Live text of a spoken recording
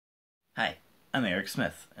Hi, I'm Eric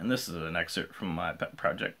Smith, and this is an excerpt from my pet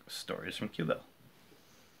project, Stories from Q-Ville.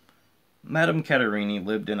 Madame Katariny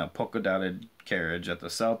lived in a polka-dotted carriage at the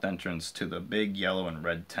south entrance to the big yellow and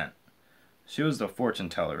red tent. She was the fortune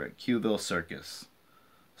teller at Q-Ville Circus.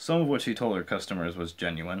 Some of what she told her customers was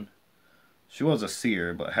genuine. She was a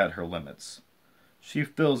seer, but had her limits. She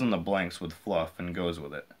fills in the blanks with fluff and goes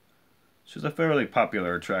with it. She's a fairly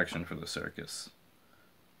popular attraction for the circus.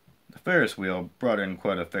 The Ferris wheel brought in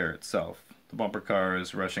quite a fair itself. The bumper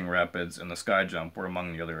cars, rushing rapids, and the sky jump were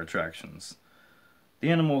among the other attractions. The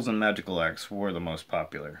animals and magical acts were the most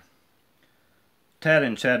popular. Tad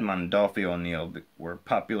and Chad Mondolfi O'Neill were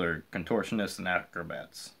popular contortionists and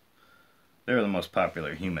acrobats. They were the most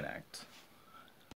popular human act.